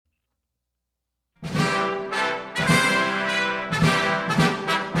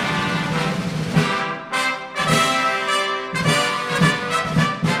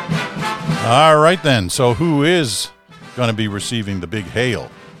All right, then. So who is going to be receiving the big hail,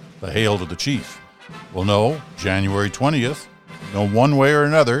 the hail to the chief? We'll know January 20th. One way or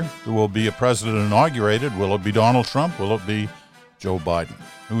another, there will be a president inaugurated. Will it be Donald Trump? Will it be Joe Biden?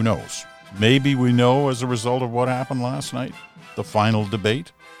 Who knows? Maybe we know as a result of what happened last night, the final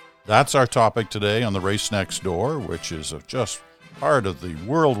debate. That's our topic today on the Race Next Door, which is just part of the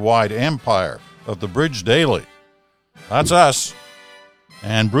worldwide empire of the Bridge Daily. That's us.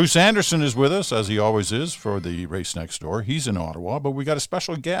 And Bruce Anderson is with us, as he always is, for the Race Next Door. He's in Ottawa, but we got a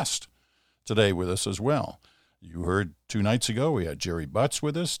special guest today with us as well. You heard 2 nights ago we had Jerry Butts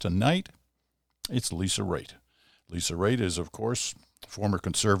with us. Tonight, it's Lisa Raitt. Lisa Raitt is, of course, former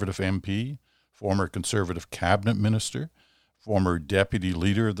Conservative MP, former Conservative cabinet minister, former deputy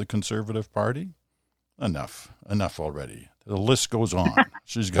leader of the Conservative Party. Enough already. The list goes on.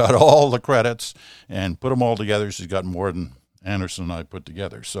 She's got all the credits, and put them all together, she's got more than Anderson and I put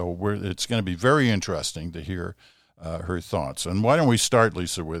together. So it's going to be very interesting to hear her thoughts. And why don't we start,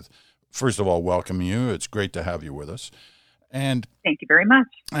 Lisa, with, first of all, welcoming you. It's great to have you with us. And thank you very much.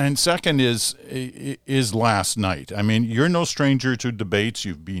 And second is last night. I mean, you're no stranger to debates.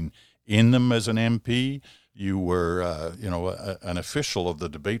 You've been in them as an MP. You were, an official of the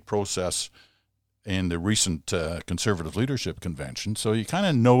debate process in the recent Conservative Leadership Convention. So you kind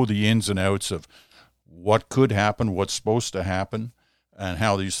of know the ins and outs of what could happen, what's supposed to happen, and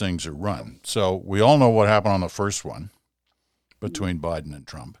how these things are run. So we all know what happened on the first one between Biden and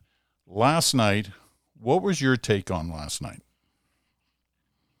Trump. Last night, what was your take on last night?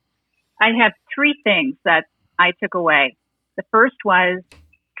 I have 3 things that I took away. The first was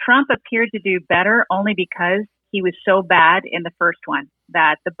Trump appeared to do better only because he was so bad in the first one,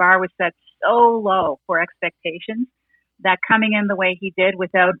 that the bar was set so low for expectations that coming in the way he did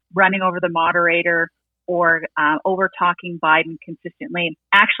without running over the moderator or over-talking Biden consistently,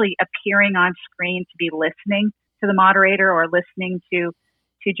 actually appearing on screen to be listening to the moderator or listening to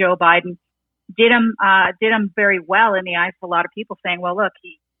Joe Biden, did him very well in the eyes of a lot of people, saying, well, look,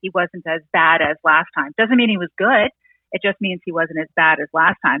 he wasn't as bad as last time. Doesn't mean he was good. It just means he wasn't as bad as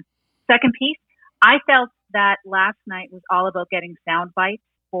last time. Second piece, I felt that last night was all about getting sound bites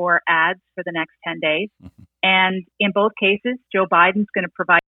for ads for the next 10 days. Mm-hmm. And in both cases, Joe Biden's going to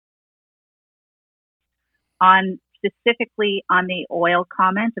provide specifically on the oil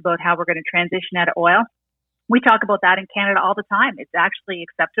comment about how we're going to transition out of oil. We talk about that in Canada all the time. It's actually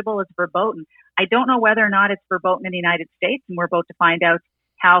acceptable. It's verboten. I don't know whether or not it's verboten in the United States, and we're about to find out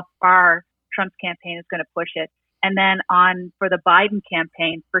how far Trump's campaign is going to push it. And then for the Biden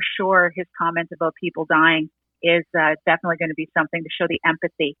campaign, for sure, his comments about people dying is definitely going to be something to show the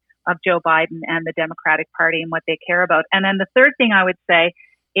empathy of Joe Biden and the Democratic Party and what they care about. And then the third thing I would say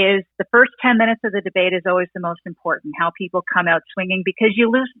is the first 10 minutes of the debate is always the most important, how people come out swinging, because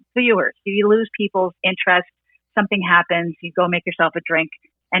you lose viewers, you lose people's interest. Something happens, you go make yourself a drink,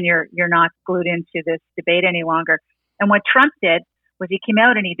 and you're not glued into this debate any longer. And what Trump did was he came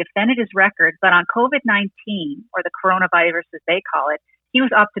out and he defended his record, but on COVID-19, or the coronavirus as they call it, he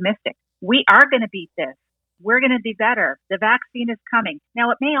was optimistic. We are going to beat this. We're going to be better. The vaccine is coming.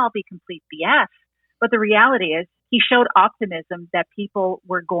 Now, it may all be complete BS, but the reality is he showed optimism that people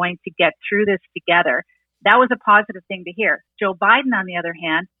were going to get through this together. That was a positive thing to hear. Joe Biden, on the other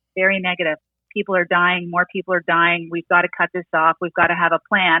hand, very negative. People are dying. More people are dying. We've got to cut this off. We've got to have a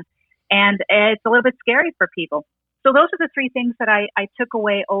plan. And it's a little bit scary for people. So those are the 3 things that I took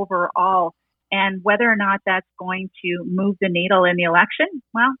away overall. And whether or not that's going to move the needle in the election,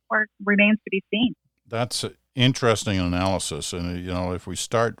 well, remains to be seen. That's an interesting analysis. And, if we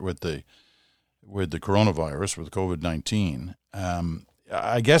start with the coronavirus, with COVID-19,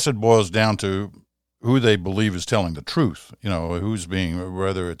 I guess it boils down to who they believe is telling the truth, who's being,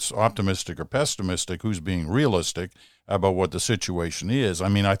 whether it's optimistic or pessimistic, who's being realistic about what the situation is. I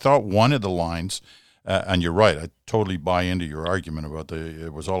mean, I thought one of the lines, and you're right, I totally buy into your argument about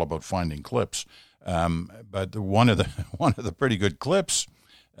it was all about finding clips. But one of the pretty good clips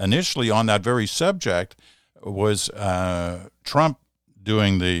initially on that very subject was Trump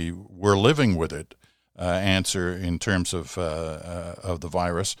doing the "we're living with it" answer in terms of the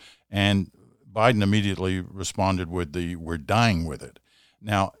virus, and Biden immediately responded with the "we're dying with it."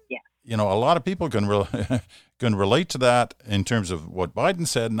 Now, a lot of people can relate to that in terms of what Biden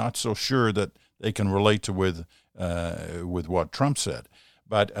said. Not so sure that they can relate to with what Trump said.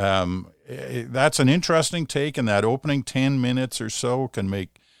 But that's an interesting take, and that opening 10 minutes or so can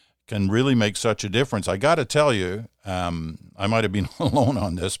really make such a difference. I got to tell you, I might have been alone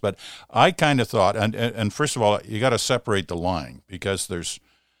on this, but I kind of thought, and first of all, you got to separate the lying, because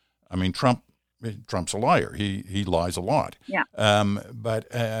Trump Trump's a liar. He lies a lot. Yeah. But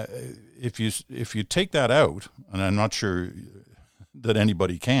if you take that out, and I'm not sure that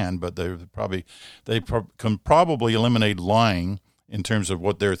anybody can, but can probably eliminate lying in terms of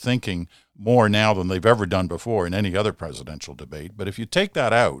what they're thinking more now than they've ever done before in any other presidential debate. But if you take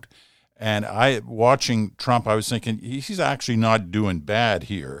that out, and watching Trump, I was thinking he's actually not doing bad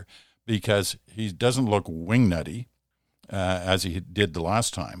here because he doesn't look wingnutty as he did the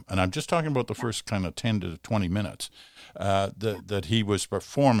last time. And I'm just talking about the first kind of 10 to 20 minutes, that he was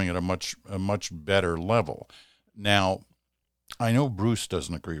performing at a much better level. Now, I know Bruce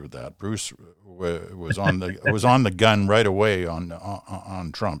doesn't agree with that. Bruce was on the gun right away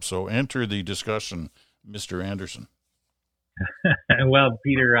on Trump. So enter the discussion, Mr. Anderson. Well,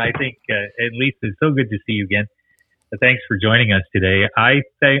 Peter, I think at least it's so good to see you again. Thanks for joining us today. I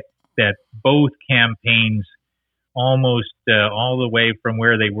think that both campaigns, almost all the way from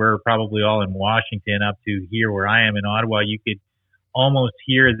where they were, probably all in Washington, up to here where I am in Ottawa, you could almost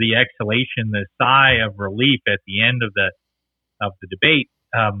hear the exhalation, the sigh of relief at the end of the debate,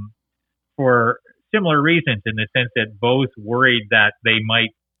 for similar reasons, in the sense that both worried that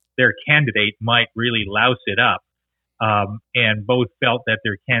their candidate might really louse it up, and both felt that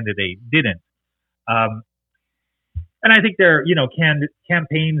their candidate didn't. And I think there,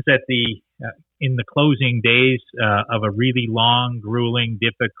 campaigns in the closing days of a really long, grueling,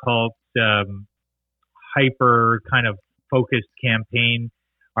 difficult, hyper kind of focused campaign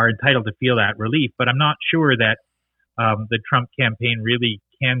are entitled to feel that relief. But I'm not sure that the Trump campaign really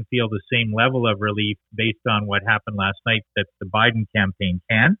can feel the same level of relief based on what happened last night that the Biden campaign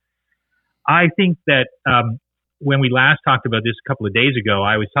can. I think that when we last talked about this a couple of days ago,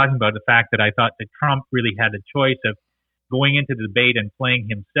 I was talking about the fact that I thought that Trump really had a choice of going into the debate and playing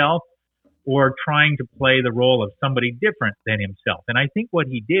himself or trying to play the role of somebody different than himself. And I think what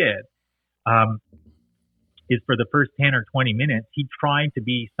he did is for the first 10 or 20 minutes, he tried to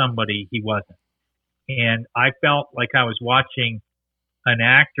be somebody he wasn't. And I felt like I was watching an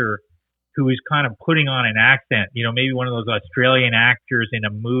actor who is kind of putting on an accent, maybe one of those Australian actors in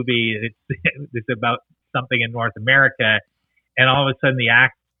a movie. It's about something in North America. And all of a sudden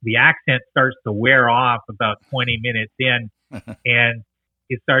the accent starts to wear off about 20 minutes in and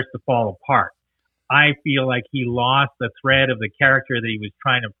it starts to fall apart. I feel like he lost the thread of the character that he was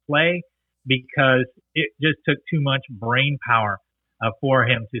trying to play because it just took too much brain power for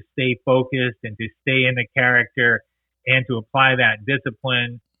him to stay focused and to stay in the character and to apply that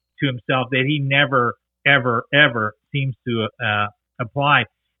discipline to himself that he never, ever, ever seems to apply.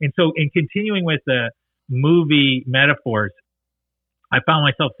 And so in continuing with the movie metaphors, I found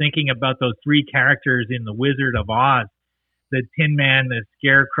myself thinking about those three characters in The Wizard of Oz, the Tin Man, the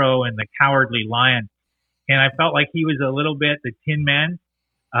Scarecrow, and the Cowardly Lion. And I felt like he was a little bit the Tin Man,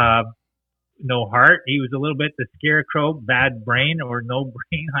 no heart. He was a little bit the Scarecrow, bad brain or no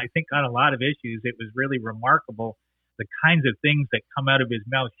brain. I think on a lot of issues, it was really remarkable. The kinds of things that come out of his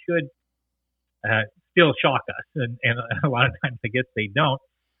mouth should still shock us. And a lot of times, I guess they don't.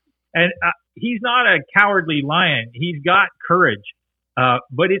 And he's not a cowardly lion. He's got courage,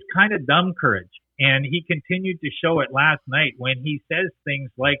 but it's kind of dumb courage. And he continued to show it last night when he says things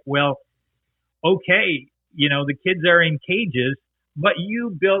like, well, okay, the kids are in cages, but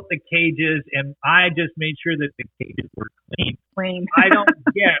you built the cages and I just made sure that the cages were clean. I don't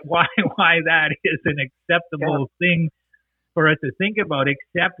get why that is an acceptable thing for us to think about,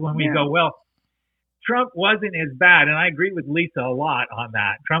 except when we go, well, Trump wasn't as bad. And I agree with Lisa a lot on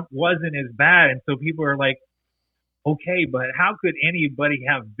that. Trump wasn't as bad. And so people are like, okay, but how could anybody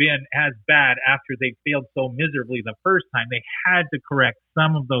have been as bad after they failed so miserably the first time? They had to correct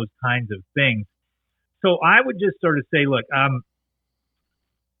some of those kinds of things. So I would just sort of say, look,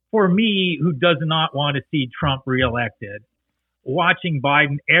 for me, who does not want to see Trump reelected, watching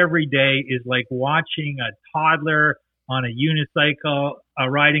Biden every day is like watching a toddler on a unicycle,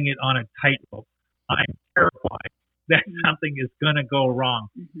 riding it on a tightrope. I'm terrified that something is going to go wrong,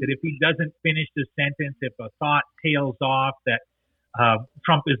 that if he doesn't finish the sentence, if a thought tails off, that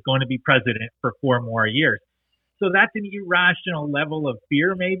Trump is going to be president for 4 more years. So that's an irrational level of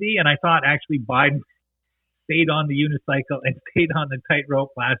fear, maybe. And I thought actually Biden stayed on the unicycle and stayed on the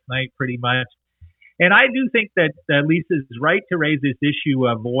tightrope last night pretty much. And I do think that Lisa's right to raise this issue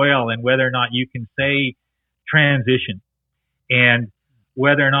of oil and whether or not you can say transition and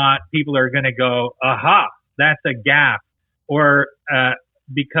whether or not people are going to go, aha, that's a gaffe, or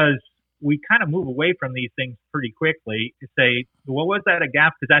because we kind of move away from these things pretty quickly to say, well, was that a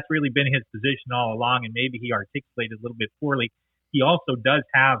gaffe? Because that's really been his position all along, and maybe he articulated a little bit poorly. He also does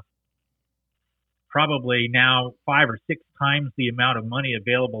have probably now 5 or 6 times the amount of money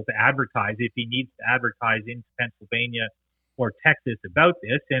available to advertise if he needs to advertise into Pennsylvania or Texas about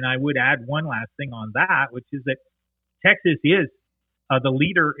this. And I would add one last thing on that, which is that Texas is the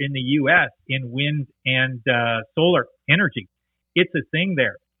leader in the U.S. in wind and solar energy. It's a thing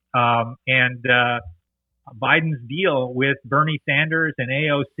there. And Biden's deal with Bernie Sanders and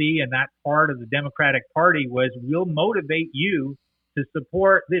AOC and that part of the Democratic Party was, we'll motivate you to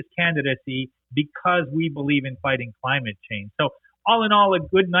support this candidacy because we believe in fighting climate change. So all in all, a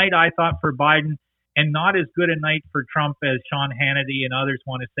good night, I thought, for Biden, and not as good a night for Trump as Sean Hannity and others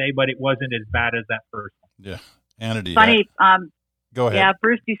want to say, but it wasn't as bad as that first one. Yeah, Hannity. Funny. Go ahead. Yeah,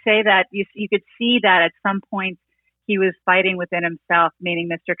 Bruce, you say that. You could see that at some point he was fighting within himself, meaning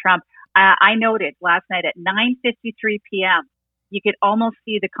Mr. Trump. I noted last night at 9:53 p.m., you could almost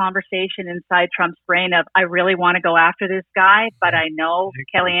see the conversation inside Trump's brain of, I really want to go after this guy, but I know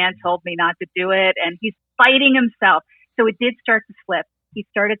Kellyanne told me not to do it. And he's fighting himself. So it did start to slip. He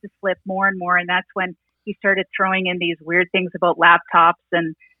started to slip more and more. And that's when he started throwing in these weird things about laptops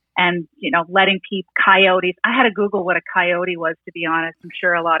and letting coyotes. I had to Google what a coyote was, to be honest. I'm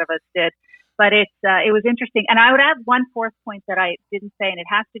sure a lot of us did. But it was interesting. And I would add one fourth point that I didn't say, and it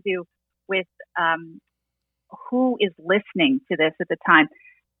has to do with who is listening to this at the time.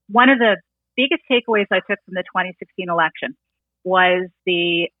 One of the biggest takeaways I took from the 2016 election was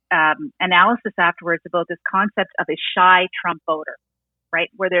the analysis afterwards about this concept of a shy Trump voter, right?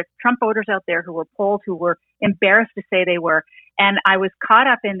 Where there's Trump voters out there who were polled, who were embarrassed to say they were. And I was caught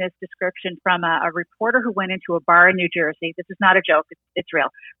up in this description from a reporter who went into a bar in New Jersey. This is not a joke. It's real.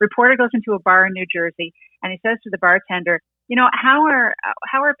 Reporter goes into a bar in New Jersey and he says to the bartender, how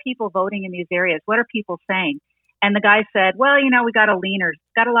are people voting in these areas? What are people saying? And the guy said, well, we got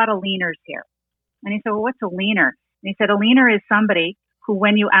a lot of leaners here. And he said, well, what's a leaner? And he said, a leaner is somebody who,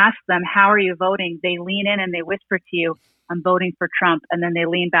 when you ask them, how are you voting? They lean in and they whisper to you, I'm voting for Trump. And then they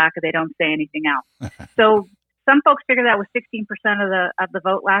lean back and they don't say anything else. So some folks figure that was 16% of the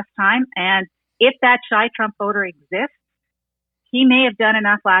vote last time. And if that shy Trump voter exists, he may have done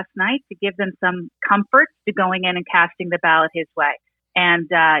enough last night to give them some comfort to going in and casting the ballot his way. And,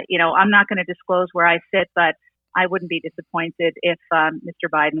 I'm not going to disclose where I sit, but I wouldn't be disappointed if Mr.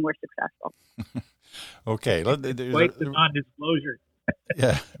 Biden were successful. Okay. Wait the non-disclosure.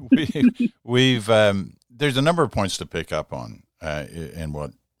 Yeah. We've there's a number of points to pick up on in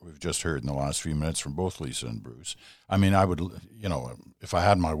what we've just heard in the last few minutes from both Lisa and Bruce. I mean, I would, if I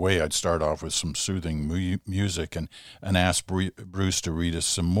had my way, I'd start off with some soothing music and ask Bruce to read us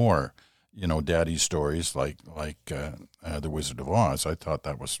some more, daddy stories like The Wizard of Oz. I thought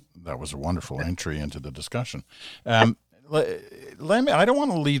that was a wonderful entry into the discussion. I don't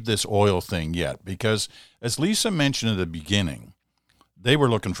want to leave this oil thing yet because, as Lisa mentioned at the beginning, they were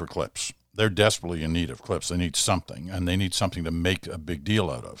looking for clips. They're desperately in need of clips. They need something, and they need something to make a big deal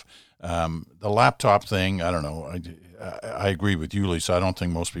out of. The laptop thing, I don't know. I agree with you, Lisa. I don't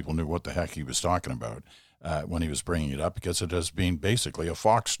think most people knew what the heck he was talking about when he was bringing it up, because it has been basically a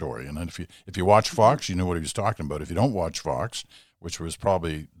Fox story. And then if you watch Fox, you knew what he was talking about. If you don't watch Fox, which was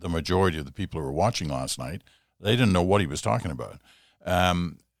probably the majority of the people who were watching last night, they didn't know what he was talking about.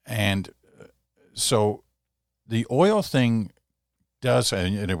 And so the oil thing does,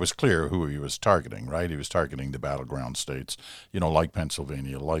 and it was clear who he was targeting, right? He was targeting the battleground states, like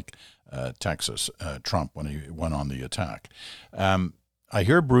Pennsylvania, like Texas, Trump, when he went on the attack. I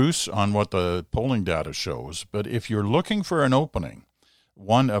hear Bruce on what the polling data shows, but if you're looking for an opening,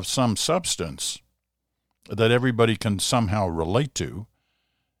 one of some substance that everybody can somehow relate to,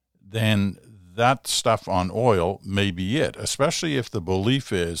 then that stuff on oil may be it, especially if the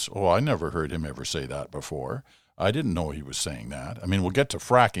belief is, I never heard him ever say that before. I didn't know he was saying that. I mean, we'll get to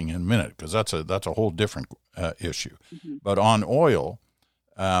fracking in a minute because that's a whole different issue. Mm-hmm. But on oil,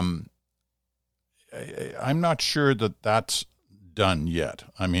 I'm not sure that that's done yet.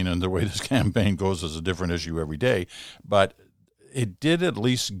 I mean, and the way this campaign goes is a different issue every day. But it did at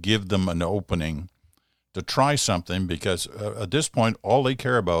least give them an opening to try something because at this point, all they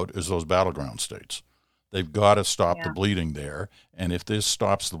care about is those battleground states. They've got to stop the bleeding there. And if this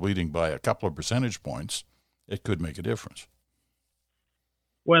stops the bleeding by a couple of percentage points, it could make a difference.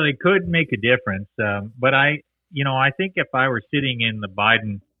 Well, it could make a difference. But I think if I were sitting in the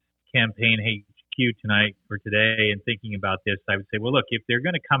Biden campaign HQ tonight or today and thinking about this, I would say, well, look, if they're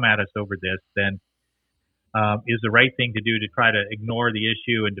going to come at us over this, then is the right thing to do to try to ignore the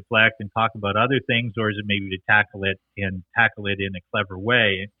issue and deflect and talk about other things, or is it maybe to tackle it in a clever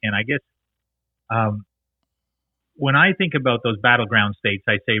way? And I guess when I think about those battleground states,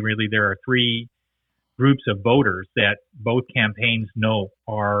 I say really there are three groups of voters that both campaigns know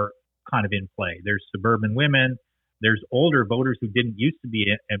are kind of in play. There's suburban women, there's older voters who didn't used to be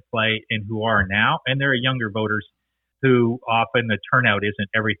in play and who are now, and there are younger voters who often the turnout isn't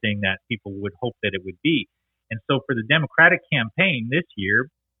everything that people would hope that it would be. And so for the Democratic campaign this year,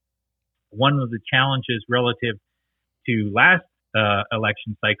 one of the challenges relative to last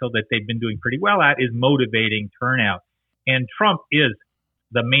election cycle that they've been doing pretty well at is motivating turnout. And Trump is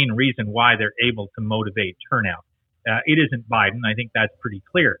the main reason why they're able to motivate turnout. It isn't Biden. I think that's pretty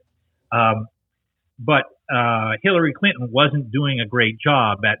clear. But Hillary Clinton wasn't doing a great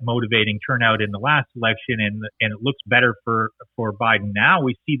job at motivating turnout in the last election, and it looks better for Biden now.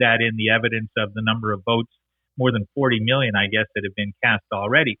 We see that in the evidence of the number of votes, more than 40 million, I guess, that have been cast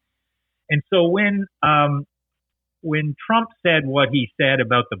already. And so when Trump said what he said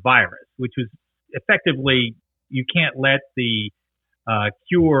about the virus, which was effectively, you can't let the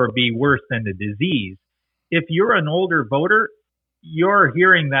cure be worse than the disease. If you're an older voter, you're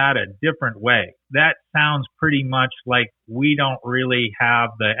hearing that a different way. That sounds pretty much like we don't really have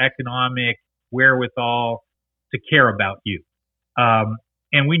the economic wherewithal to care about you.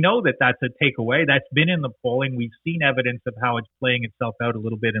 And we know that that's a takeaway. That's been in the polling. We've seen evidence of how it's playing itself out a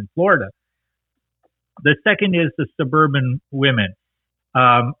little bit in Florida. The second is the suburban women.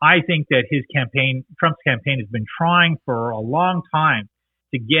 I think that Trump's campaign has been trying for a long time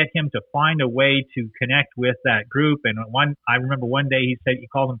to get him to find a way to connect with that group. And I remember one day he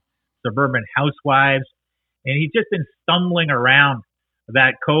called them suburban housewives, and he's just been stumbling around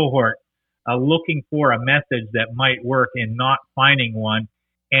that cohort, looking for a message that might work and not finding one.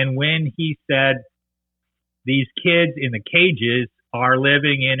 And when he said these kids in the cages are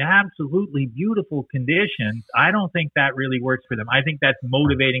living in absolutely beautiful conditions, I don't think that really works for them. I think that's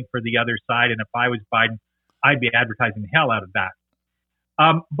motivating for the other side. And if I was Biden, I'd be advertising the hell out of that.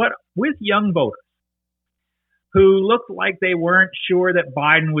 But with young voters who looked like they weren't sure that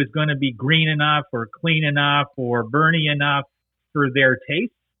Biden was going to be green enough or clean enough or Bernie enough for their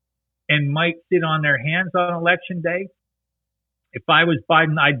taste and might sit on their hands on election day, if I was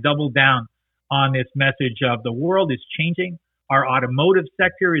Biden, I'd double down on this message of the world is changing. Our automotive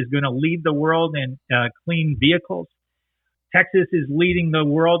sector is going to lead the world in clean vehicles. Texas is leading the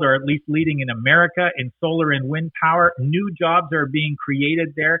world, or at least leading in America, in solar and wind power. New jobs are being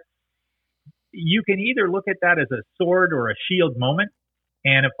created there. You can either look at that as a sword or a shield moment.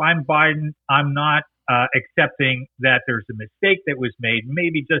 And if I'm Biden, I'm not accepting that there's a mistake that was made,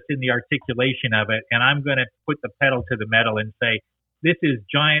 maybe just in the articulation of it. And I'm going to put the pedal to the metal and say, this is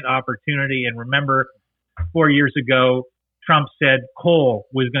giant opportunity. And remember, 4 years ago, Trump said coal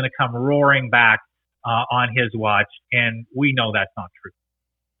was going to come roaring back on his watch, and we know that's not true.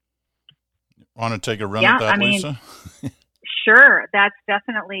 Want to take a run at that, Lisa? Sure. That's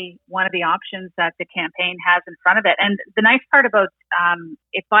definitely one of the options that the campaign has in front of it. And the nice part about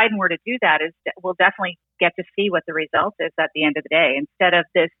if Biden were to do that is that we'll definitely get to see what the result is at the end of the day, instead of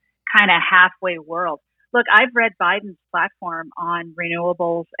this kind of halfway world. Look, I've read Biden's platform on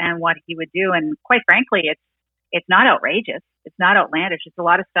renewables and what he would do, and quite frankly, it's not outrageous. It's not outlandish. It's a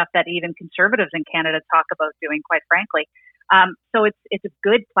lot of stuff that even conservatives in Canada talk about doing, quite frankly. So it's a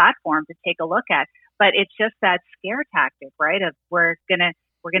good platform to take a look at. But it's just that scare tactic, right? Of we're gonna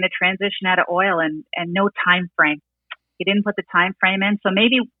transition out of oil and no time frame. He didn't put the time frame in. So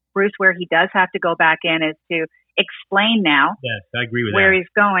maybe, Bruce, where he does have to go back in is to explain now. Yes, I agree with where that.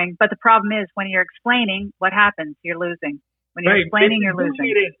 he's going. But the problem is when you're explaining, what happens? You're losing. When you're explaining, you're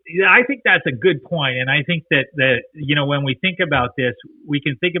losing. I think that's a good point. And I think that when we think about this, we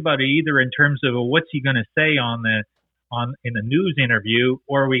can think about it either in terms of what's he going to say in the news interview,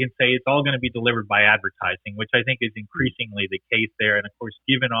 or we can say it's all going to be delivered by advertising, which I think is increasingly the case there. And of course,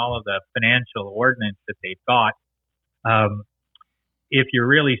 given all of the financial ordinance that they've got, if you're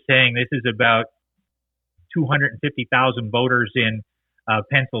really saying this is about 250,000 voters in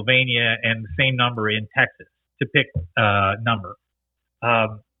Pennsylvania and the same number in Texas, to pick a number.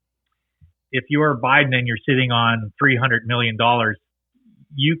 If you're Biden and you're sitting on $300 million,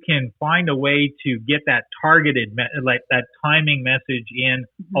 you can find a way to get that targeted, like that timing message in,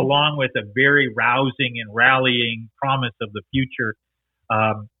 along with a very rousing and rallying promise of the future,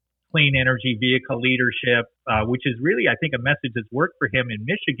 clean energy vehicle leadership, which is really, I think, a message that's worked for him in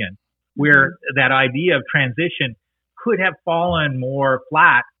Michigan, where that idea of transition could have fallen more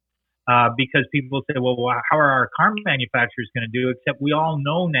flat. Because people say, well, how are our car manufacturers going to do? Except we all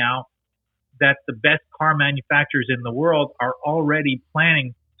know now that the best car manufacturers in the world are already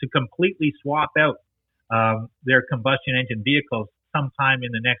planning to completely swap out their combustion engine vehicles sometime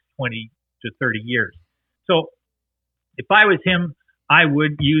in the next 20 to 30 years. So if I was him, I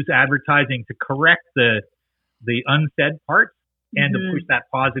would use advertising to correct the unsaid parts and to push that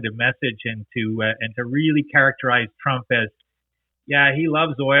positive message and to really characterize Trump as, yeah, he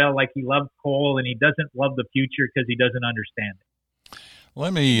loves oil like he loves coal, and he doesn't love the future because he doesn't understand it.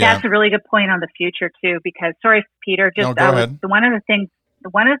 Let me. That's a really good point on the future too, because sorry, Peter. No, go ahead. One of the things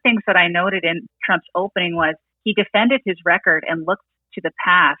that I noted in Trump's opening was he defended his record and looked to the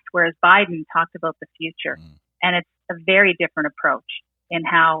past, whereas Biden talked about the future, and it's a very different approach in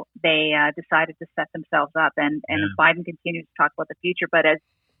how they decided to set themselves up. And Biden continues to talk about the future, but as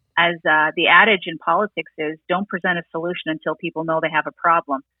the adage in politics is, don't present a solution until people know they have a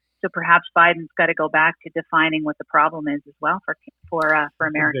problem. So perhaps Biden's got to go back to defining what the problem is as well for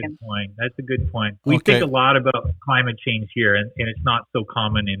Americans. That's a good point. We think a lot about climate change here, and it's not so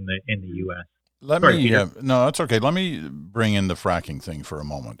common in the U.S. No, that's okay. Let me bring in the fracking thing for a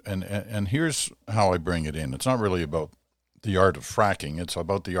moment, and here's how I bring it in. It's not really about the art of fracking; it's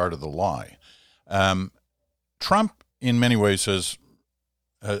about the art of the lie. Trump, in many ways, has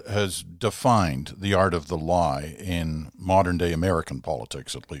defined the art of the lie in modern day American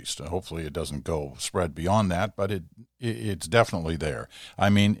politics, at least. Hopefully it doesn't spread beyond that, but it's definitely there.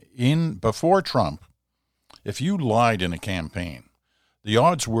 I mean, before Trump, if you lied in a campaign, the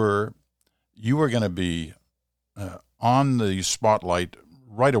odds were you were going to be on the spotlight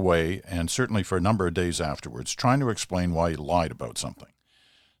right away, and certainly for a number of days afterwards, trying to explain why he lied about something.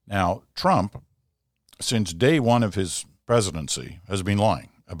 Now, Trump, since day one of his presidency, has been lying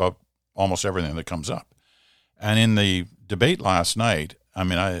about almost everything that comes up. And in the debate last night,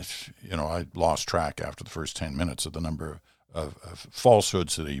 I lost track after the first 10 minutes of the number of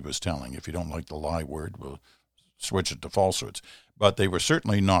falsehoods that he was telling. If you don't like the lie word, we'll switch it to falsehoods. But they were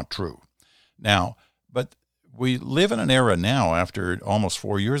certainly not true. Now, but we live in an era now, after almost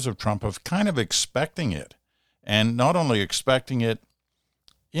 4 years of Trump, of kind of expecting it. And not only expecting it,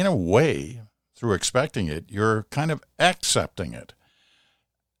 in a way, through expecting it, you're kind of accepting it.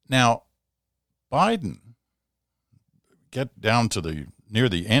 Now, Biden, get down to near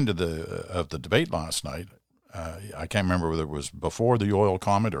the end of the debate last night. I can't remember whether it was before the oil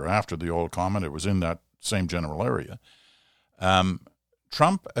comment or after the oil comment. It was in that same general area.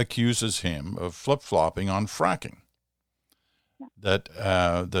 Trump accuses him of flip-flopping on fracking. That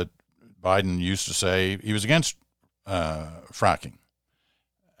Biden used to say he was against fracking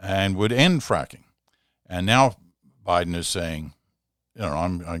and would end fracking. And now Biden is saying,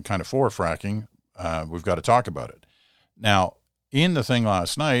 I'm kind of for fracking. We've got to talk about it. Now, in the thing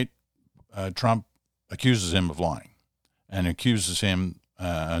last night, Trump accuses him of lying and accuses him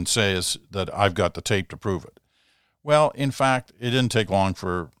and says that I've got the tape to prove it. Well, in fact, it didn't take long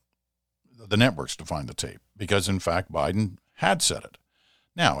for the networks to find the tape because, in fact, Biden had said it.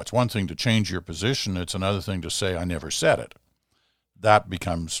 Now, it's one thing to change your position. It's another thing to say, I never said it. That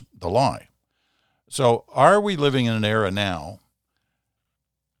becomes the lie. So are we living in an era now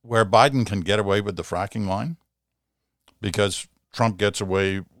where Biden can get away with the fracking line because Trump gets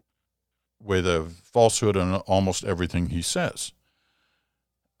away with a falsehood on almost everything he says?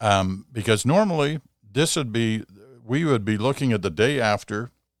 Because normally we would be looking at the day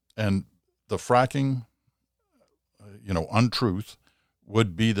after, and the fracking, untruth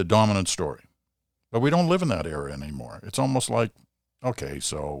would be the dominant story. But we don't live in that era anymore. It's almost like, okay,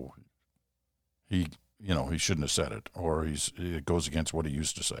 so he shouldn't have said it, or it goes against what he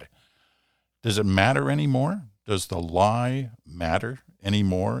used to say. Does it matter anymore? Does the lie matter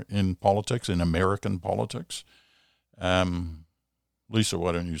anymore in politics, in American politics? Lisa,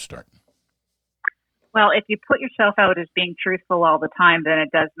 why don't you start? Well, if you put yourself out as being truthful all the time, then it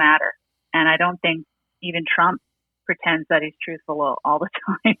does matter. And I don't think even Trump pretends that he's truthful all the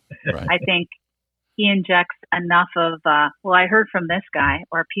time. Right. I think he injects enough of, I heard from this guy,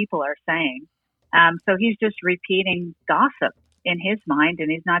 or people are saying. So he's just repeating gossip in his mind,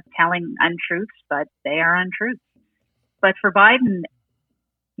 and he's not telling untruths, but they are untruths. But for Biden,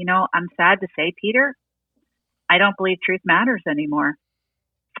 I'm sad to say, Peter, I don't believe truth matters anymore.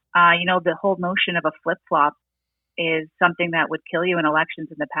 The whole notion of a flip-flop is something that would kill you in elections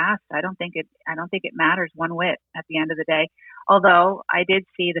in the past. I don't think it matters one whit at the end of the day. Although I did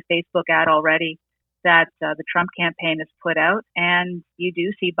see the Facebook ad already that the Trump campaign has put out, and you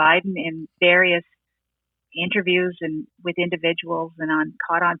do see Biden in various interviews and with individuals and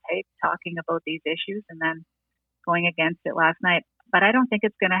caught on tape talking about these issues and then going against it last night. But I don't think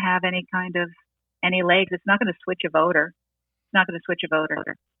it's going to have any legs. It's not going to switch a voter.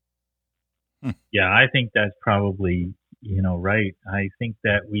 Yeah, I think that's probably, right. I think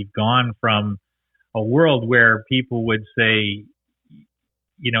that we've gone from a world where people would say,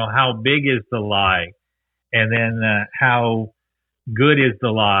 how big is the lie? And then how good is the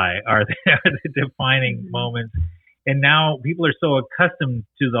lie are the defining moments. And now people are so accustomed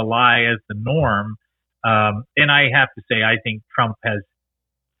to the lie as the norm. And I have to say, I think Trump has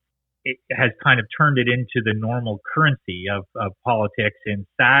kind of turned it into the normal currency of politics, and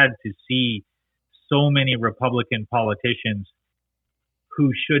sad to see so many Republican politicians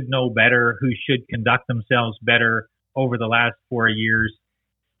who should know better, who should conduct themselves better over the last 4 years,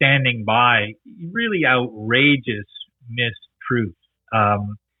 standing by really outrageous mistruths,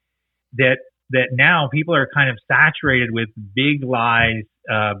 that now people are kind of saturated with big lies,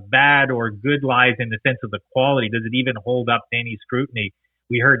 bad or good lies in the sense of the quality. Does it even hold up to any scrutiny?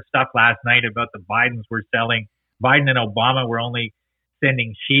 We heard stuff last night about the Bidens were selling, Biden and Obama were only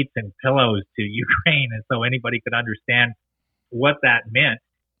sending sheets and pillows to Ukraine. And so anybody could understand what that meant,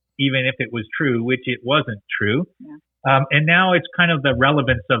 even if it was true, which it wasn't true. Yeah. And now it's kind of the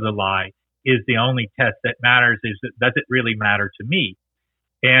relevance of the lie is the only test that matters, is that does it really matter to me?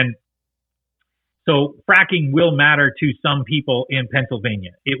 And so fracking will matter to some people in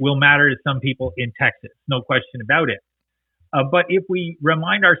Pennsylvania. It will matter to some people in Texas, no question about it. But if we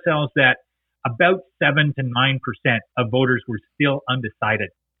remind ourselves that about 7 to 9% of voters were still undecided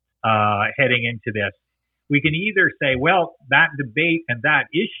heading into this, we can either say, well, that debate and that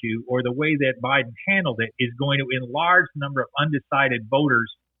issue, or the way that Biden handled it, is going to enlarge the number of undecided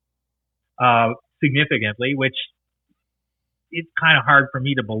voters significantly, which it's kind of hard for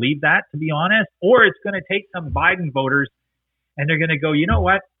me to believe that, to be honest. Or it's going to take some Biden voters and they're going to go, you know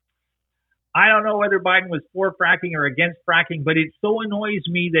what? I don't know whether Biden was for fracking or against fracking, but it so annoys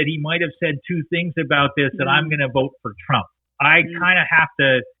me that he might have said two things about this that I'm going to vote for Trump. I kind of have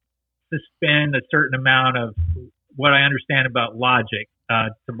to suspend a certain amount of what I understand about logic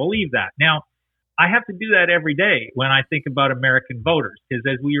to believe that. Now, I have to do that every day when I think about American voters, because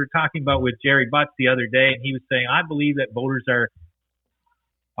as we were talking about with Jerry Butts the other day, and he was saying, I believe that voters are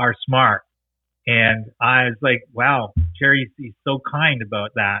smart. And I was like, wow, Jerry, he's so kind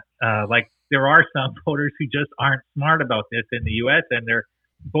about that. Like, there are some voters who just aren't smart about this in the U.S., and they're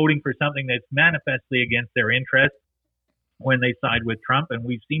voting for something that's manifestly against their interests when they side with Trump. And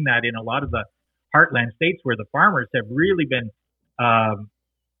we've seen that in a lot of the heartland states where the farmers have really been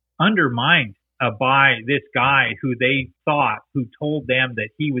undermined by this guy who told them that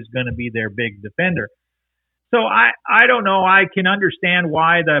he was going to be their big defender. So I don't know. I can understand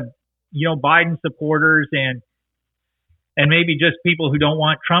why the Biden supporters and maybe just people who don't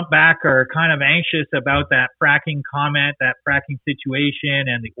want Trump back are kind of anxious about that fracking comment, that fracking situation,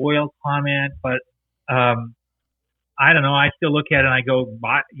 and the oil comment. But I don't know. I still look at it and I go,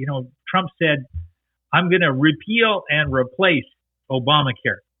 Trump said, I'm going to repeal and replace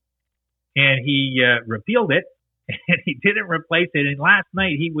Obamacare. And he repealed it, and he didn't replace it. And last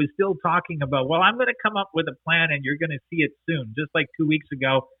night he was still talking about, well, I'm going to come up with a plan, and you're going to see it soon. Just like 2 weeks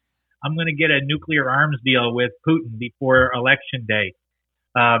ago, I'm going to get a nuclear arms deal with Putin before Election Day.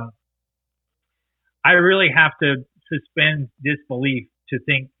 I really have to suspend disbelief to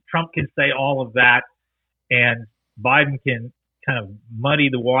think Trump can say all of that, and Biden can kind of muddy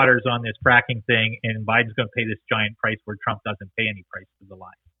the waters on this fracking thing, and Biden's going to pay this giant price where Trump doesn't pay any price for the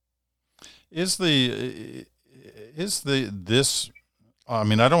lie. I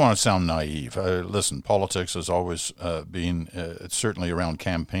mean, I don't want to sound naive. Listen, politics has always been, it's certainly around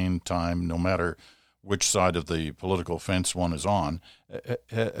campaign time, no matter which side of the political fence one is on,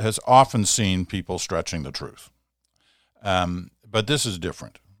 has often seen people stretching the truth. But this is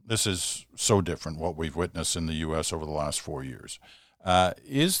different. This is so different, what we've witnessed in the U.S. over the last 4 years.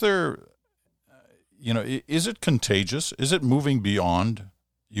 Is it contagious? Is it moving beyond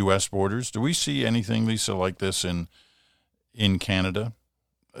U.S. borders? Do we see anything, Lisa, like this in Canada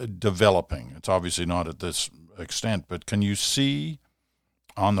developing? It's obviously not at this extent, but can you see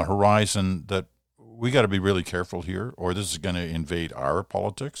on the horizon that we got to be really careful here, or this is going to invade our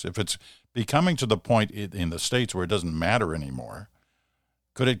politics? If it's becoming to the point in the States where it doesn't matter anymore,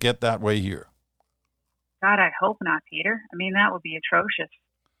 could it get that way here? God, I hope not, Peter. I mean, that would be atrocious.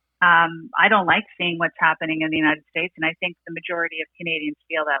 I don't like seeing what's happening in the United States, and I think the majority of Canadians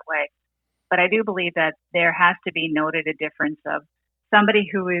feel that way. But I do believe that there has to be noted a difference of somebody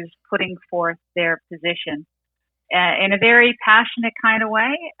who is putting forth their position in a very passionate kind of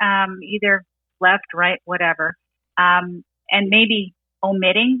way, either left, right, whatever, and maybe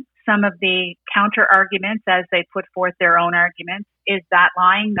omitting some of the counter arguments as they put forth their own arguments. Is that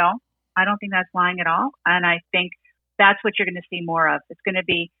lying? No, I don't think that's lying at all. And I think that's what you're going to see more of. It's going to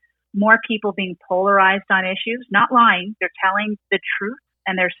be more people being polarized on issues, not lying. They're telling the truth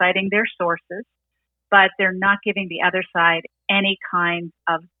and they're citing their sources, but they're not giving the other side any kind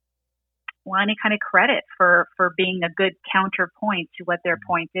of credit for being a good counterpoint to what their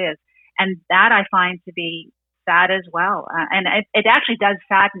point is. And that I find to be sad as well. And it actually does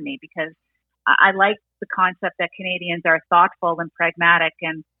sadden me because I like the concept that Canadians are thoughtful and pragmatic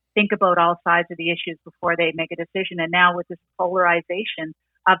and think about all sides of the issues before they make a decision. And now with this polarization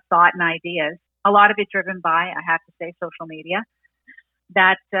of thought and ideas, a lot of it driven by, I have to say, social media,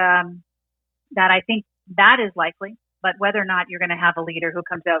 that I think that is likely. But whether or not you're going to have a leader who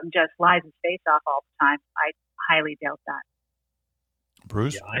comes out and just lies his face off all the time, I highly doubt that.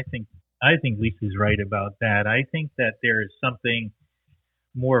 Bruce? Yeah, I think Lisa's right about that. I think that there is something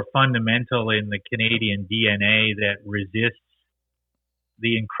more fundamental in the Canadian DNA that resists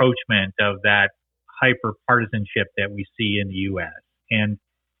the encroachment of that hyper partisanship that we see in the U.S.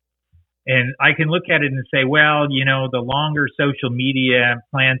 And I can look at it and say, well, the longer social media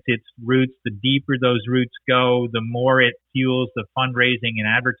plants its roots, the deeper those roots go, the more it fuels the fundraising and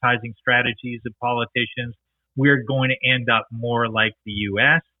advertising strategies of politicians. We're going to end up more like the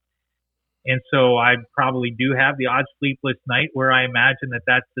U.S. And so I probably do have the odd sleepless night where I imagine that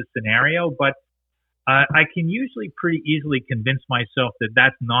that's the scenario, but I can usually pretty easily convince myself that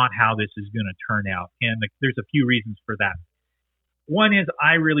that's not how this is going to turn out. And there's a few reasons for that. One is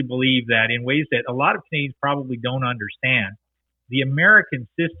I really believe that in ways that a lot of Canadians probably don't understand, the American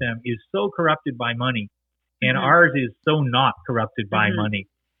system is so corrupted by money, and ours is so not corrupted by money,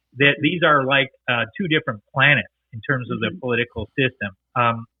 that these are like two different planets in terms of the political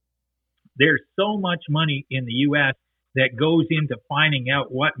system. There's so much money in the U.S. that goes into finding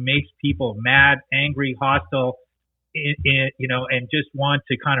out what makes people mad, angry, hostile, and just want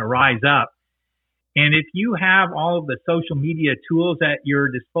to kind of rise up. And if you have all of the social media tools at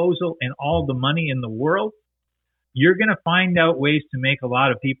your disposal and all the money in the world, you're going to find out ways to make a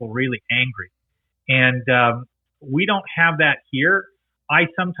lot of people really angry. And we don't have that here. I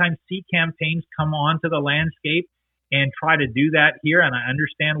sometimes see campaigns come onto the landscape and try to do that here, and I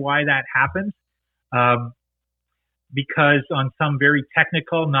understand why that happens. Because on some very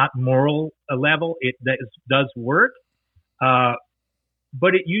technical, not moral level, it does work.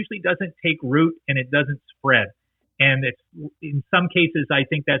 But it usually doesn't take root and it doesn't spread. And it's, in some cases, I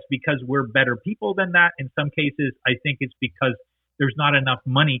think that's because we're better people than that. In some cases, I think it's because there's not enough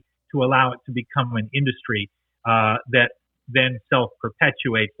money to allow it to become an industry that then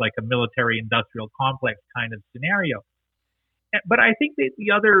self-perpetuates like a military-industrial complex kind of scenario. But I think that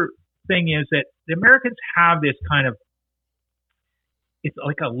the other thing is that the Americans have this kind of, it's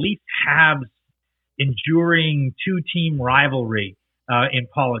like a Leafs-Habs enduring two-team rivalry in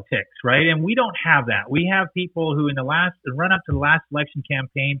politics, right? And we don't have that. We have people who in the run up to the last election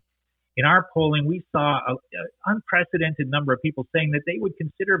campaign, in our polling, we saw an unprecedented number of people saying that they would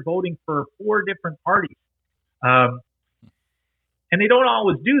consider voting for 4 different parties. And they don't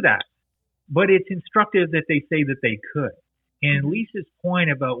always do that, but it's instructive that they say that they could. And Lisa's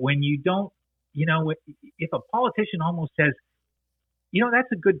point about when you don't, if a politician almost says,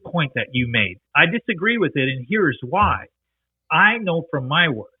 that's a good point that you made. I disagree with it, and here's why. I know from my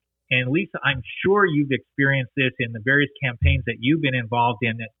work, and Lisa, I'm sure you've experienced this in the various campaigns that you've been involved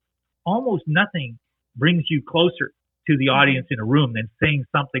in, that almost nothing brings you closer to the audience in a room than saying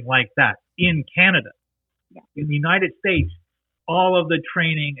something like that in Canada. Yeah. In the United States, all of the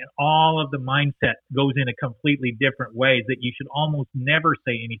training and all of the mindset goes in a completely different way, that you should almost never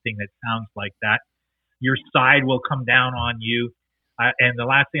say anything that sounds like that. Your side will come down on you. And the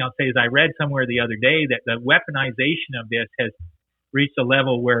last thing I'll say is I read somewhere the other day that the weaponization of this has reached a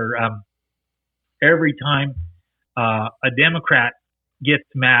level where every time a Democrat gets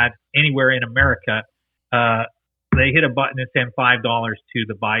mad anywhere in America, they hit a button and send $5 to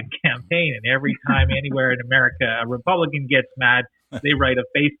the Biden campaign. And every time anywhere in America a Republican gets mad, they write a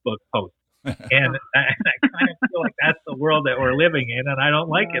Facebook post. And I kind of feel like that's the world that we're living in, and I don't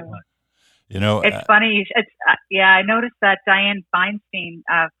like it much. It's funny. I noticed that Dianne Feinstein,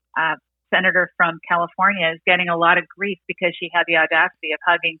 senator from California, is getting a lot of grief because she had the audacity of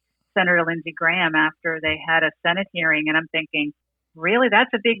hugging Senator Lindsey Graham after they had a Senate hearing. And I'm thinking, really,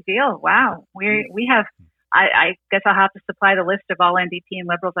 that's a big deal. Wow. We have, I guess I'll have to supply the list of all NDP and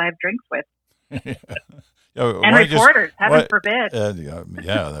Liberals I have drinks with. And reporters, heaven forbid.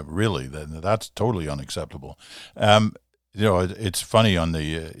 Really, that's totally unacceptable. It's funny on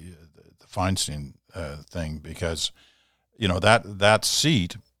the Feinstein thing, because that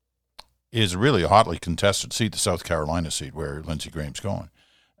seat is really a hotly contested seat, the South Carolina seat where Lindsey Graham's going,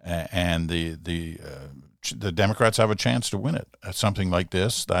 and the Democrats have a chance to win it. Something like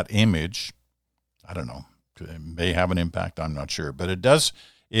this, that image, I don't know, it may have an impact. I'm not sure, but it does.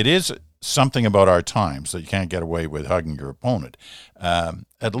 It is something about our times that you can't get away with hugging your opponent.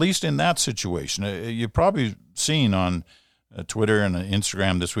 At least in that situation, you've probably seen on Twitter and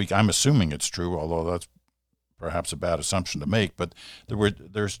Instagram this week. I'm assuming it's true, although that's perhaps a bad assumption to make, but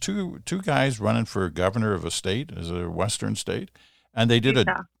there's two guys running for governor of a state, as a western state, and they did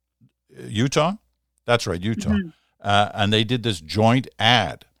Utah. That's right, Utah, and they did this joint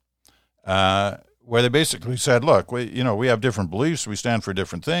ad where they basically said, "Look, we have different beliefs, we stand for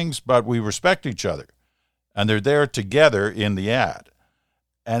different things, but we respect each other," and they're there together in the ad.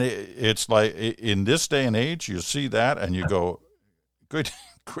 And it's like, in this day and age, you see that and you go, good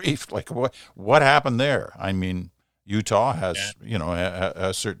grief, like what happened there? I mean, Utah has,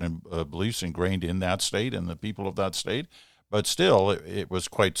 has certain beliefs ingrained in that state and the people of that state, but still, it was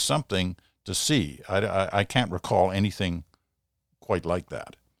quite something to see. I can't recall anything quite like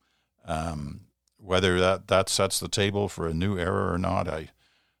that. Whether that sets the table for a new era or not,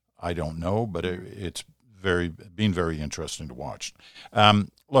 I don't know, but it's been very interesting to watch.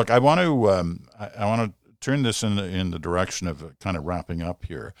 Look, I want to turn this in the direction of kind of wrapping up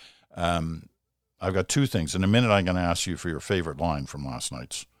here. I've got two things. In a minute, I'm going to ask you for your favorite line from last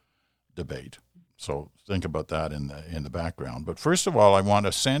night's debate. So think about that in the background. But first of all, I want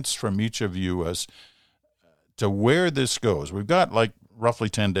a sense from each of you as to where this goes. We've got like roughly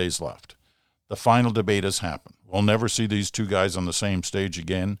 10 days left. The final debate has happened. We'll never see these two guys on the same stage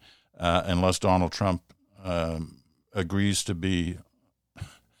again unless Donald Trump agrees to be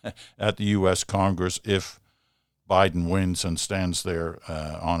at the U.S. Congress if Biden wins and stands there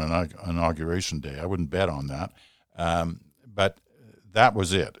on Inauguration Day. I wouldn't bet on that. But that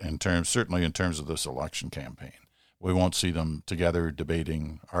was it, certainly in terms of this election campaign. We won't see them together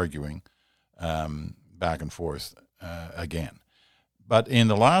debating, arguing back and forth again. But in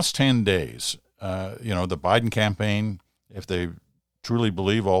the last 10 days, the Biden campaign, if they truly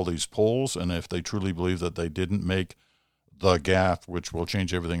believe all these polls, and if they truly believe that they didn't make the gaffe, which will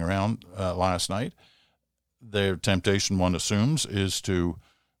change everything around last night, their temptation, one assumes, is to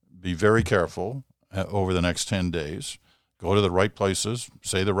be very careful over the next 10 days, go to the right places,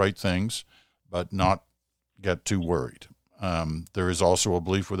 say the right things, but not get too worried. There is also a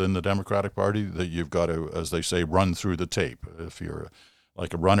belief within the Democratic Party that you've got to, as they say, run through the tape. If you're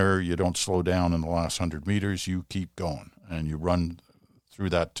like a runner, you don't slow down in the last 100 meters, you keep going, and you run through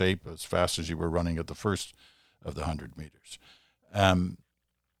that tape as fast as you were running at the first of the 100 meters. And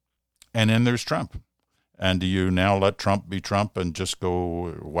then there's Trump. And do you now let Trump be Trump and just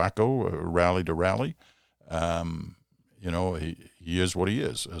go wacko, rally to rally? He is what he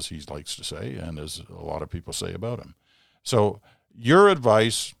is, as he likes to say, and as a lot of people say about him. So your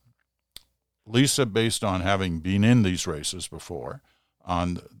advice, Lisa, based on having been in these races before,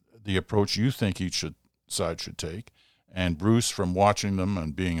 on the approach you think each side should take, and Bruce, from watching them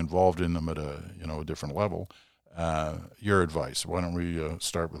and being involved in them at a different level, your advice. Why don't we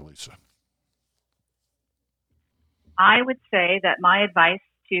start with Lisa? I would say that my advice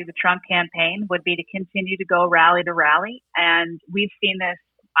to the Trump campaign would be to continue to go rally to rally. And we've seen this,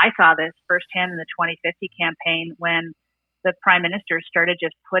 I saw this firsthand in the 2050 campaign when the prime minister started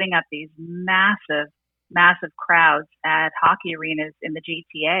just putting up these massive, massive crowds at hockey arenas in the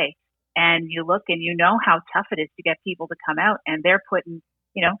GTA. And you look and you know how tough it is to get people to come out, and they're putting,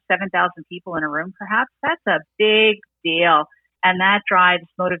 7,000 people in a room perhaps. That's a big deal. And that drives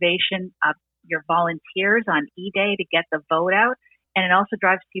motivation of your volunteers on E-Day to get the vote out. And it also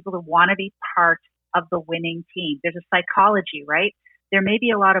drives people to want to be part of the winning team. There's a psychology, right? There may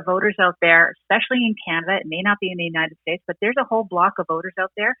be a lot of voters out there, especially in Canada. It may not be in the United States, but there's a whole block of voters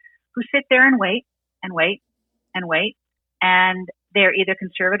out there who sit there and wait and wait and wait. And they're either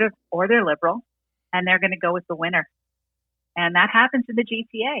conservative or they're liberal, and they're going to go with the winner. And that happens in the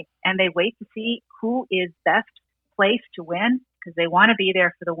GTA. And they wait to see who is best placed to win because they want to be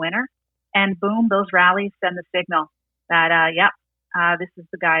there for the winner. And boom, those rallies send the signal that, this is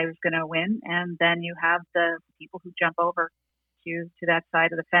the guy who's going to win. And then you have the people who jump over to that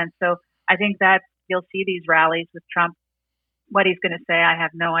side of the fence. So I think that you'll see these rallies with Trump. What he's going to say, I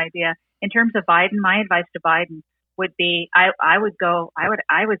have no idea. In terms of Biden, my advice to Biden would be, I would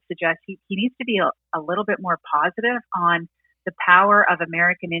suggest he needs to be a little bit more positive on the power of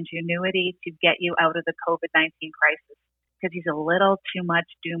American ingenuity to get you out of the COVID-19 crisis, because he's a little too much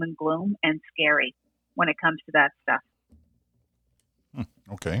doom and gloom and scary when it comes to that stuff.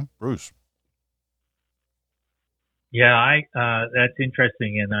 Okay, Bruce. Yeah, that's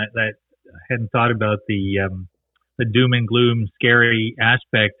interesting, and I hadn't thought about the doom and gloom, scary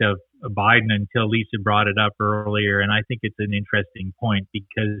aspect of Biden until Lisa brought it up earlier, and I think it's an interesting point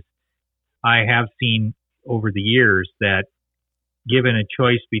because I have seen over the years that given a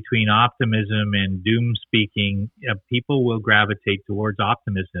choice between optimism and doom speaking, people will gravitate towards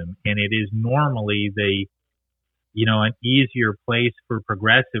optimism, and it is normally an easier place for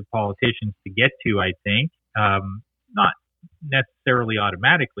progressive politicians to get to, I think. Not necessarily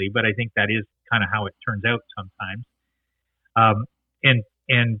automatically, but I think that is kind of how it turns out sometimes.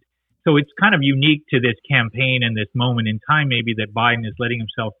 And so it's kind of unique to this campaign and this moment in time, maybe, that Biden is letting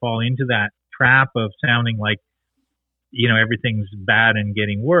himself fall into that trap of sounding like, everything's bad and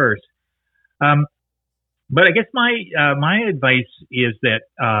getting worse. But I guess my advice is that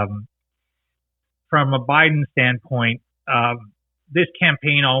from a Biden standpoint, this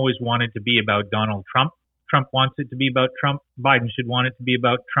campaign always wanted to be about Donald Trump. Trump wants it to be about Trump. Biden should want it to be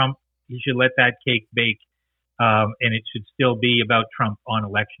about Trump. He should let that cake bake, and it should still be about Trump on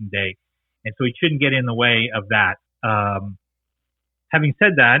Election Day. And so he shouldn't get in the way of that. Having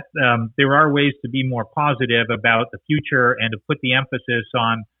said that, there are ways to be more positive about the future and to put the emphasis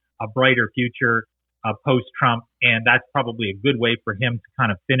on a brighter future post-Trump, and that's probably a good way for him to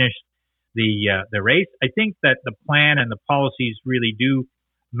kind of finish the race. I think that the plan and the policies really do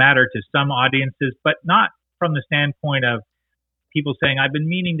matter to some audiences, but not from the standpoint of people saying, I've been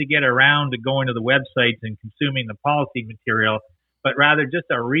meaning to get around to going to the websites and consuming the policy material, but rather just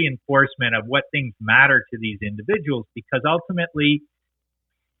a reinforcement of what things matter to these individuals, because ultimately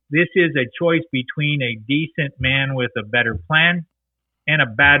this is a choice between a decent man with a better plan and a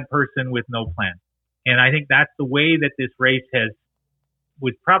bad person with no plan. And I think that's the way that this race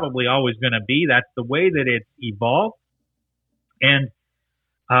was probably always going to be. That's the way that it's evolved. And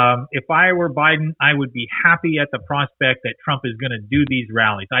if I were Biden, I would be happy at the prospect that Trump is going to do these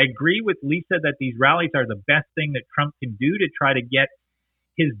rallies. I agree with Lisa that these rallies are the best thing that Trump can do to try to get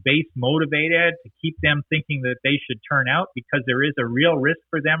his base motivated, to keep them thinking that they should turn out, because there is a real risk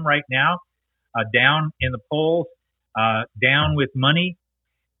for them right now, down in the polls, down with money,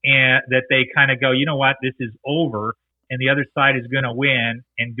 and that they kind of go, you know what, this is over and the other side is going to win.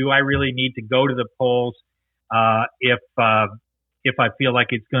 And do I really need to go to the polls if I feel like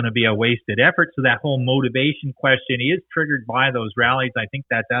it's going to be a wasted effort? So that whole motivation question is triggered by those rallies. I think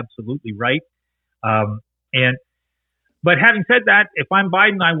that's absolutely right. But having said that, if I'm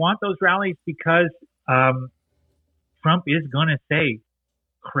Biden, I want those rallies because Trump is going to say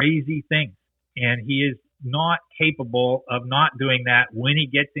crazy things, and he is not capable of not doing that when he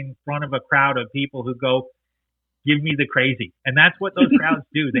gets in front of a crowd of people who go, give me the crazy. And that's what those crowds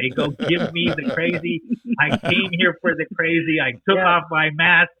do. They go, give me the crazy. I came here for the crazy. I took off my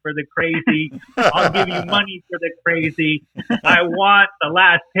mask for the crazy. I'll give you money for the crazy. I want the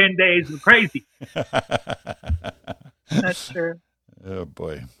last 10 days of crazy. That's true. Oh,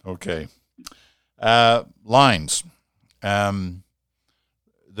 boy. Okay. Lines.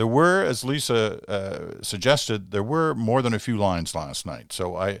 There were, as Lisa suggested, there were more than a few lines last night.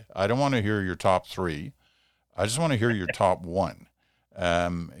 So I don't want to hear your top three. I just want to hear your top one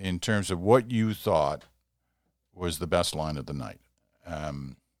in terms of what you thought was the best line of the night.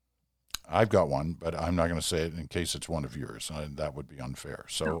 I've got one, but I'm not going to say it in case it's one of yours. That would be unfair.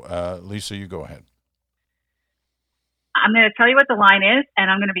 So, Lisa, you go ahead. I'm going to tell you what the line is,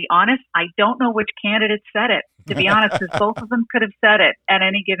 and I'm going to be honest. I don't know which candidate said it, to be honest, because both of them could have said it at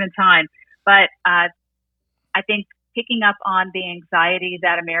any given time. But I think picking up on the anxiety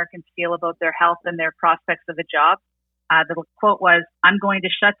that Americans feel about their health and their prospects of a job, the quote was, "I'm going to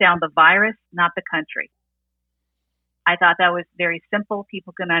shut down the virus, not the country." I thought that was very simple.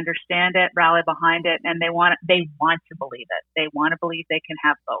 People can understand it, rally behind it, and they want to believe it. They want to believe they can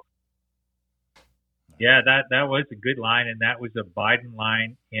have both. Yeah, that was a good line, and that was a Biden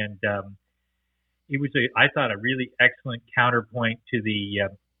line, and it was I thought a really excellent counterpoint to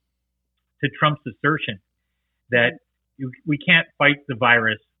to Trump's assertion that we can't fight the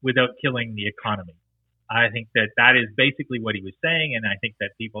virus without killing the economy. I think that is basically what he was saying, and I think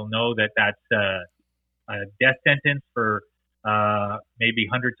that people know that that's a death sentence for maybe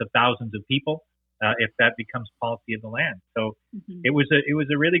hundreds of thousands of people if that becomes policy of the land. So it was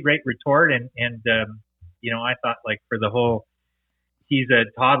a really great retort, and I thought, like, for the whole, he's a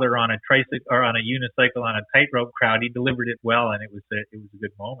toddler on a tricycle or on a unicycle on a tightrope crowd, he delivered it well, and it was a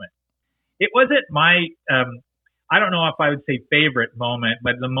good moment. It wasn't my I don't know if I would say favorite moment,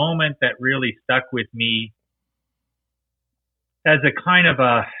 but the moment that really stuck with me as a kind of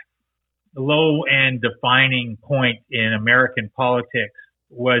a low and defining point in American politics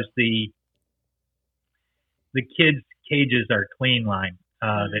was the kids' cages are clean line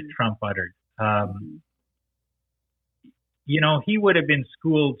that Trump uttered. He would have been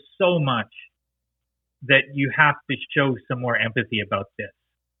schooled so much that you have to show some more empathy about this.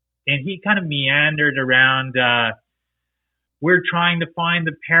 And he kind of meandered around, we're trying to find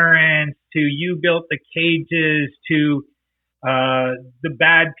the parents, to you built the cages, to the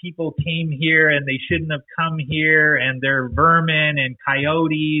bad people came here and they shouldn't have come here, and they're vermin and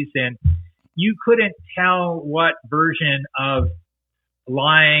coyotes. And you couldn't tell what version of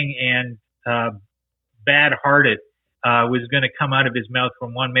lying and bad-hearted was going to come out of his mouth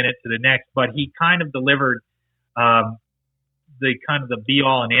from one minute to the next. But he kind of delivered the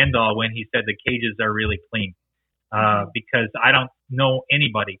be-all and end-all when he said the cages are really clean. Because I don't know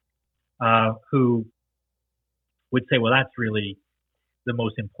anybody who would say, well, that's really the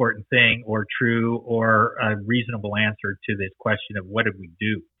most important thing or true or a reasonable answer to this question of what did we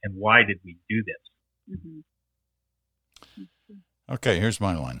do and why did we do this? Mm-hmm. Okay, here's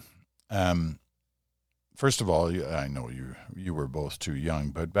my line. First of all, I know you were both too young,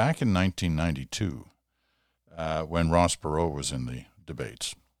 but back in 1992, when Ross Perot was in the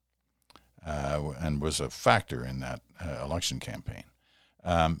debates and was a factor in that election campaign,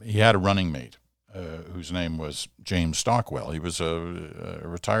 he had a running mate whose name was James Stockwell. He was a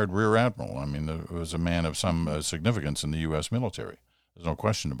retired rear admiral. I mean, he was a man of some significance in the U.S. military. There's no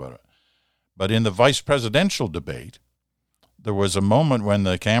question about it. But in the vice presidential debate, there was a moment when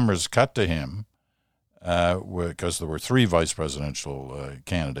the cameras cut to him, because there were three vice presidential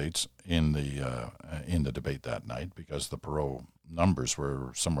candidates in the debate that night, because the Perot numbers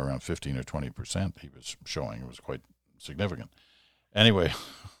were somewhere around 15 or 20%. He was showing it was quite significant. Anyway,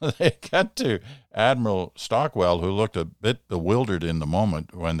 they cut to Admiral Stockwell, who looked a bit bewildered in the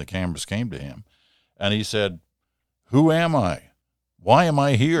moment when the cameras came to him, and he said, "Who am I? Why am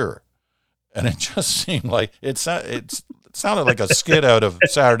I here?" And it just seemed like it sounded like a skit out of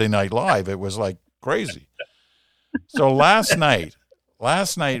Saturday Night Live. It was like crazy. So last night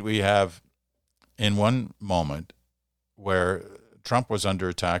we have, in one moment, where Trump was under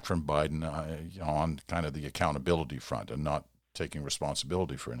attack from Biden on kind of the accountability front and not taking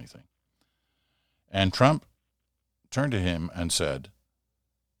responsibility for anything. And Trump turned to him and said,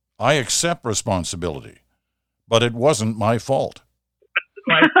 "I accept responsibility, but it wasn't my fault."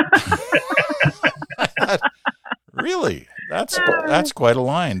 Really? That's quite a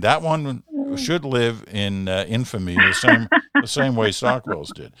line. That one should live in infamy the same way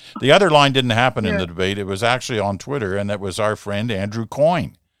Stockwell's did. The other line didn't happen in the debate. It was actually on Twitter, and that was our friend Andrew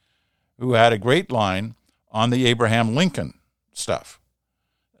Coyne, who had a great line on the Abraham Lincoln stuff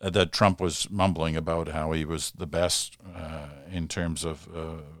that Trump was mumbling about how he was the best in terms of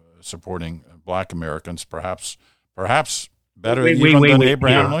supporting Black Americans, perhaps better than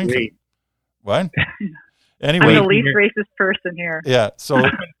Abraham Lincoln. What? Anyway, I'm the least racist person here. Yeah.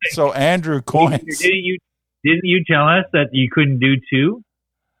 So Andrew Coyne. Didn't you tell us that you couldn't do two?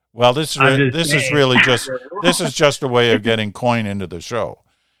 Well, this is just a way of getting Coyne into the show.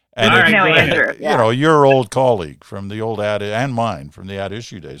 And Andrew, you know, your old colleague from the old ad and mine from the Ad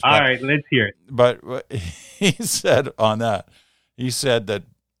Issue days. All right, let's hear it. But he said on that, that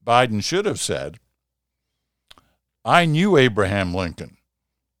Biden should have said, "I knew Abraham Lincoln.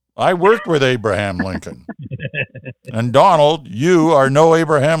 I worked with Abraham Lincoln. And Donald, you are no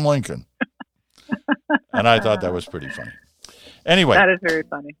Abraham Lincoln." And I thought that was pretty funny. Anyway. That is very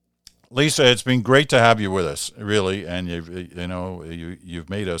funny. Lisa, it's been great to have you with us, really, and you've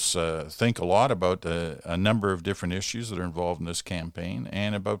made us think a lot about a number of different issues that are involved in this campaign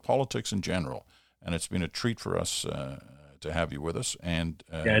and about politics in general. And it's been a treat for us to have you with us. And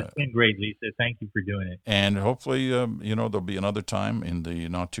it's been great, Lisa. Thank you for doing it. And hopefully, there'll be another time in the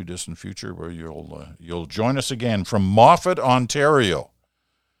not too distant future where you'll join us again from Moffat, Ontario,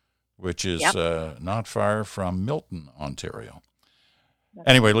 which is not far from Milton, Ontario.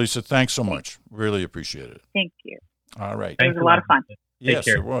 Anyway, Lisa, thanks so much. Really appreciate it. Thank you. All right. It was a lot of fun. Yes,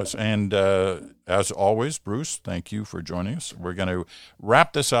 it was. And as always, Bruce, thank you for joining us. We're going to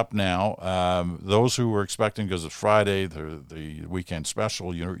wrap this up now. Those who were expecting, because it's Friday, the weekend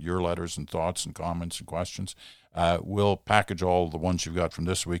special, your letters and thoughts and comments and questions, we'll package all the ones you've got from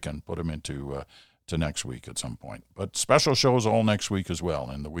this week and put them into to next week at some point. But special shows all next week as well,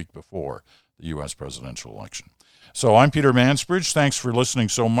 and the week before the U.S. presidential election. So I'm Peter Mansbridge. Thanks for listening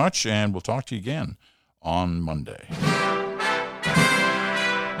so much, and we'll talk to you again on Monday.